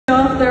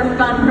their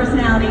fun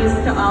personalities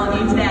to all of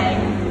you today.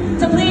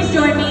 So please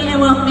join me in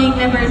welcoming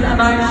members of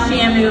our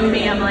Shamu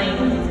family.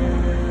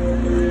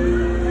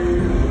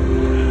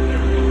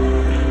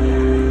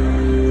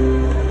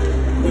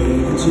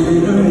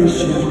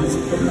 Generations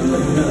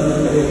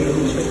of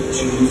age,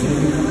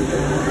 choosing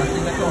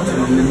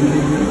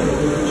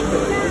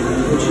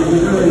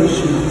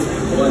generations,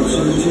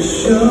 watching to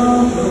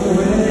show the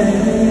way.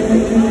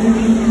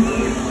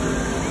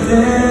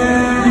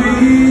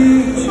 Ready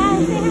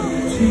to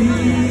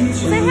teach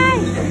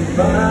and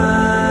by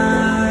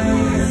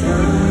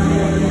side,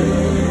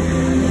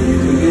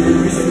 giving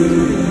and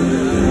receiving.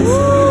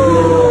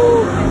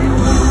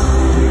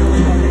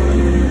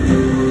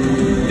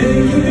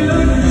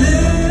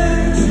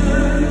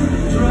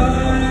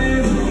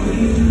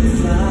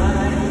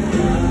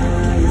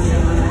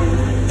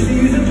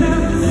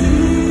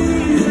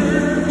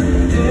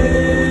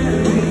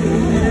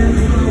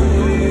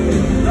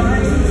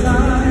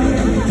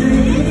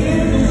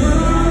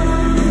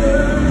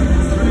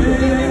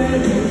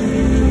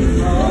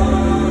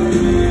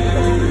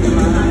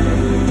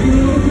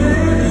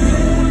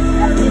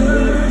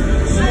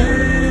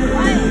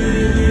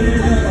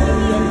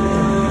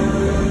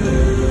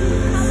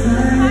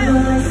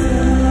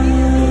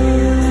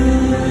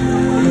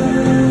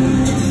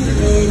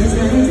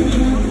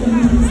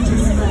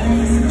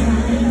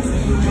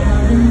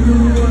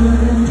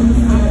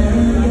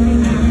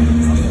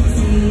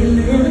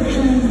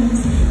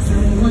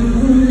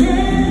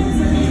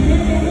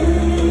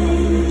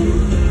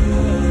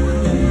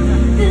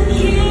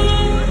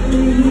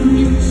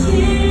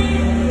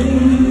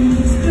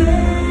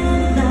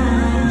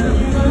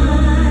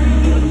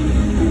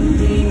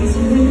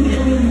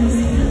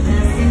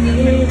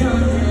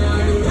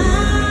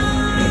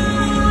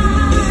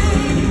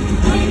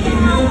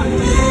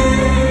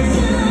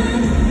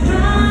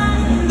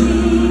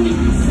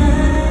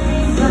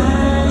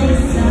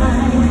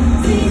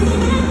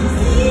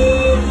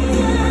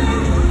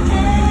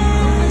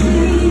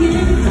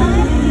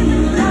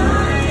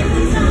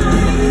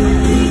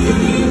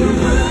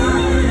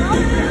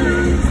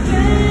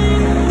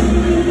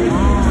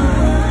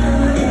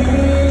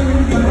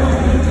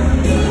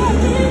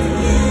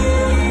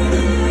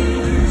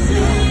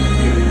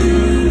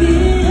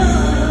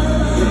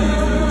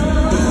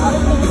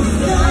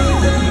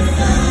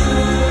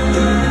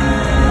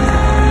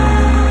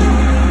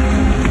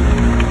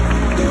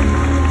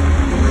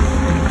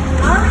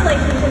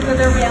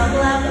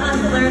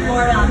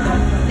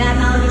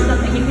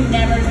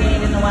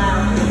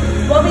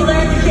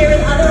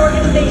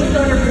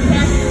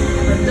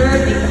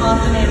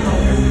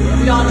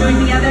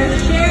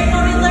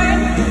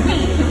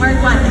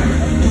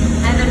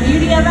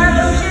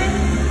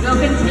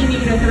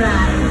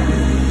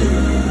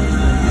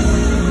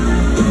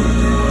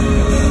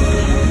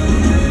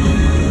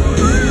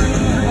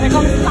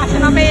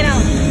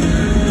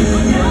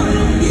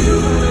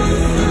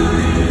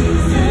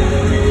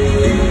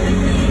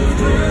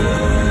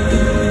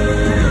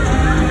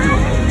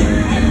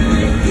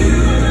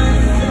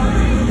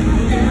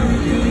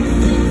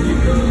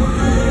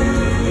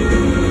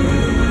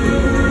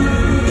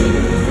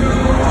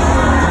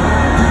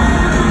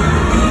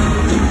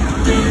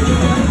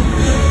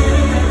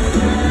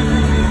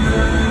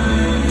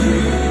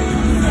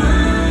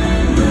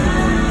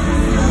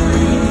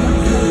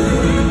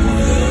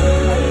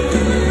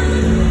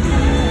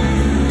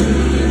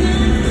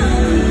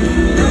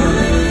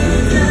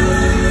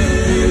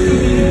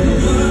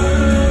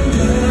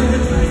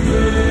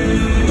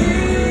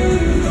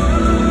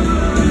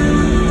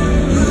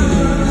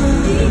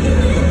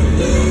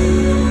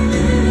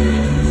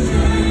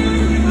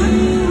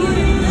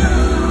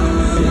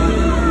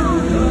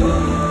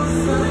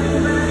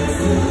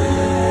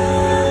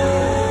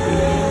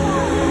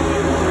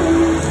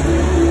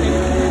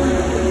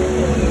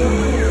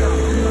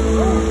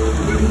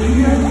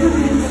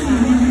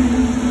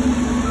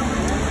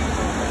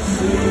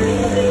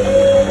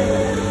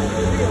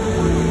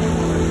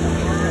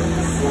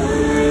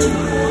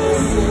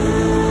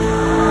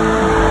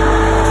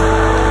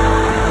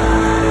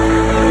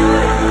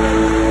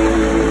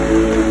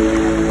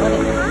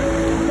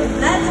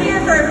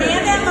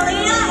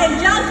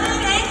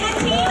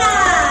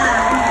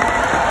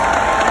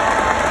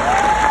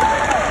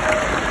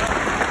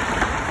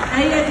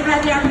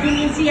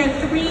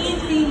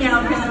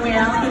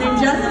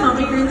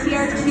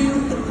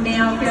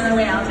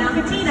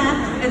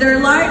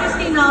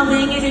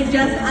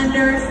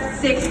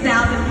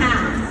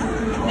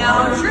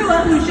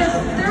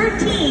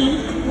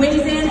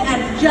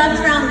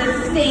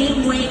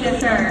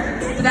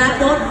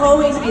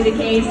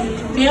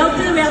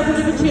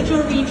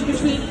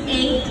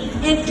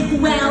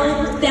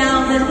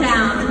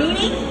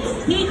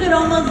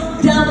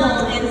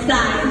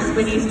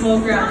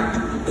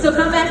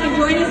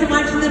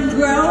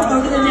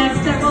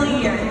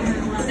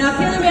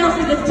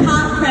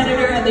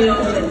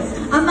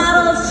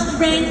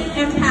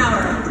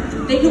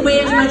 They can weigh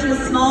as much as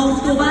a small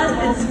school bus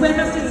and swim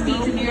up to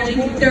speeds of nearly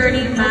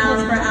 30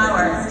 miles per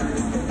hour.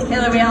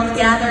 Killer whales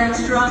gather in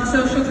strong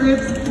social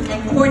groups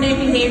and coordinate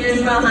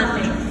behaviors while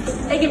hunting.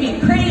 They can be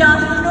pretty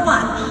awesome to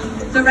watch.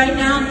 So right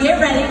now, get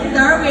ready, because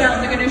our whales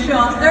are going to show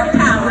off their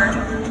power,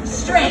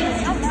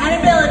 strength,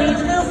 and ability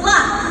to move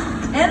lots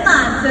and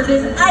lots of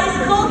this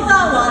ice-cold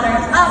saltwater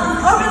up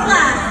over the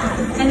glass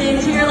and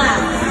into your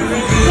lap.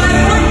 So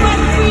everyone who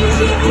wants to see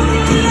Shamu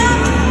Stadium,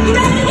 you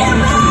ready to get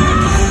ready?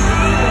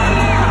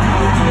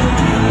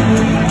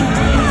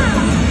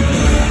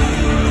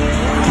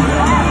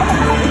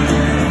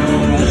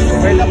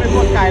 Raise up your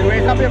foot, Kyle.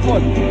 Raise up your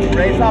foot.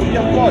 Raise up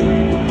your foot.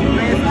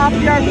 Raise up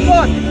your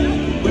foot.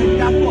 Raise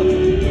your foot.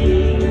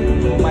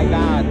 Oh my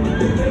God.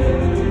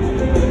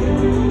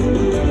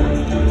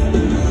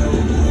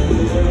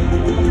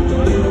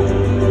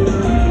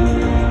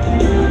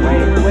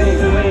 Wait.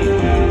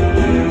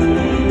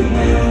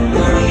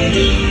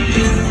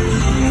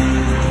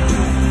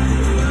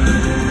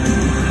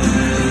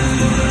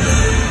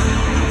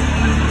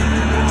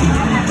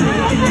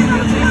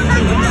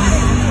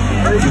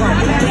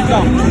 Here you go.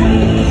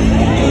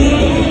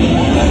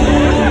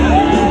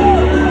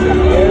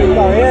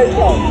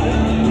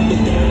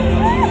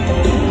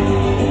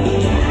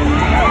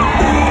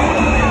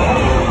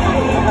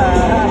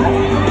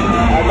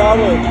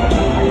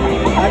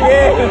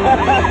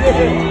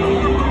 Again.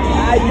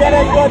 I get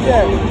it, good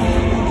there.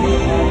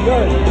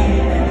 Good.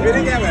 Good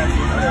again, man.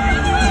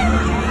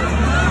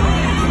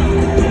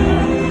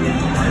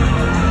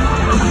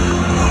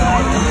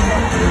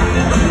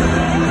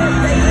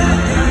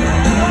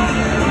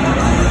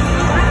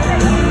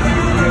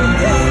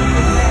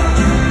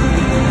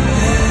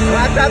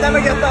 Dame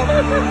que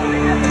estamos.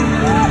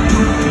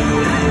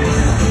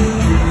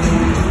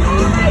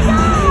 Oh my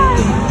God!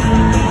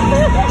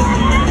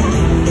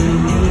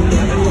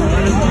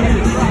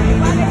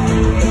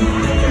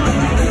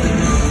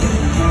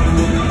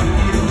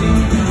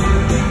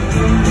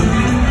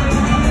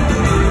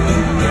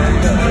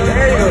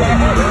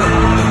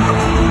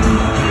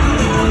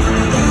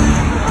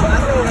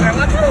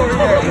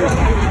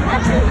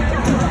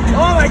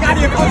 Oh my God,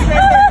 you're close.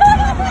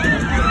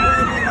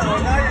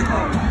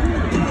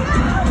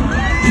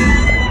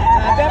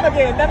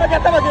 Never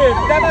get them again.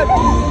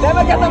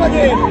 Never get them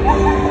again.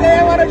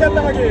 Never get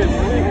them again.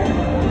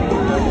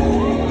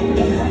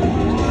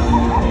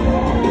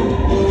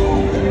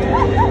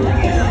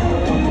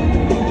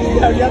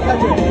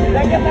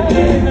 Get them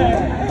again.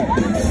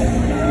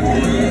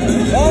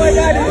 Oh my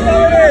God, he's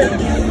over it.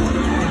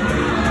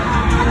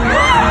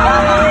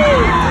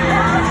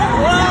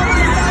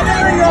 Wow,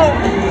 there we go.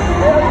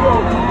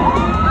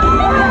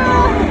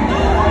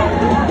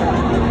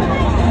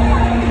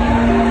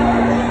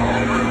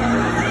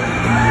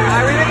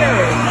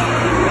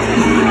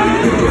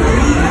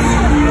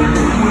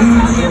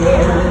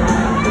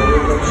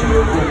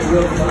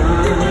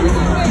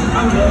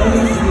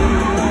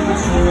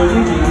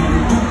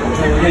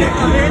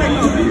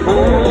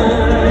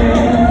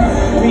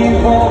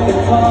 We've all been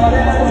taught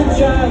as a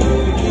child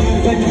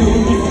that you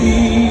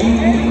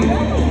receive.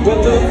 Well,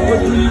 look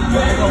what we've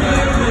got.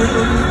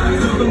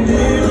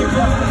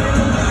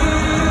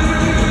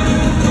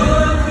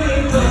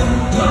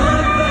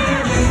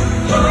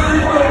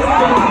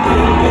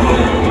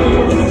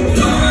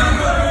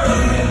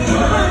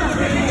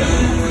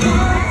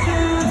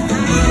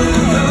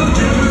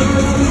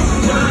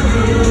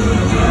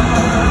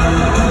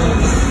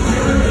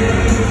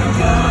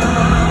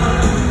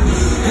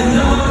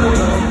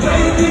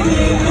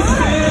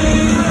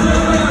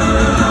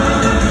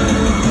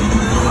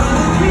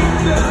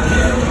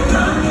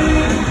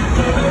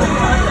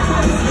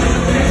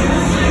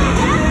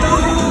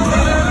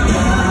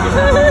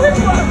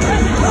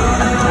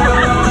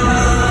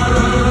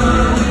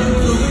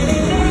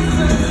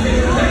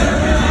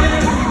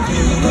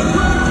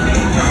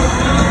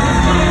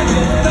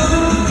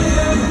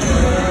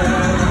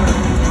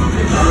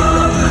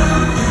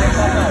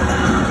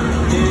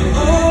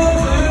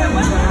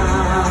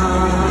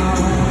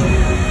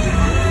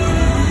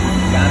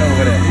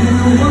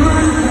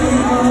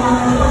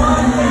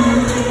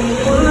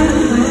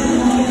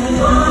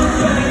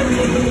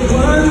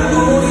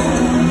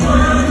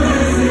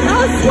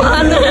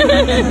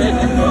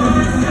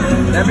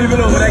 Let me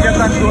below when I get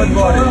back to one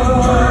body.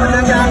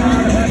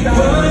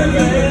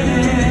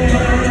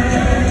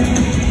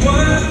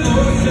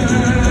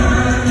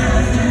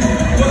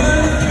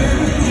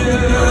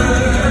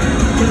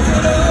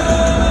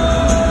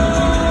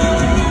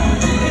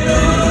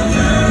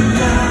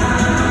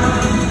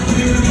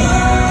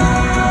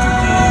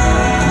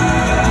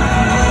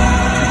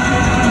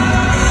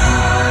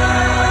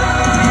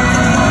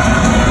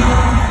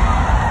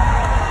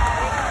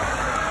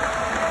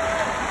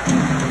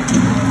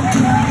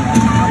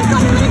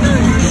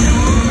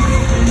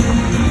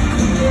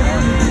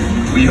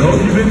 We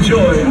hope you've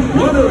enjoyed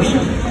One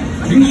Ocean.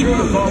 Be sure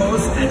to follow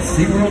us at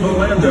SeaWorld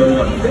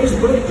Orlando on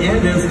Facebook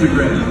and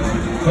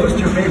Instagram. Post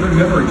your favorite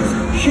memories,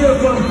 share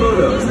fun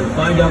photos, and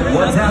find out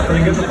what's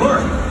happening at the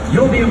park.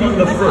 You'll be among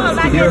the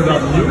first to hear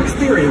about new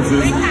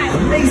experiences,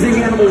 amazing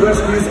animal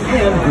rescues,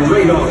 and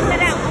great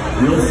offers.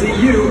 We'll see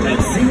you at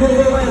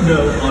SeaWorld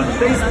Orlando on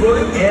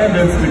Facebook and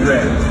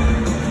Instagram.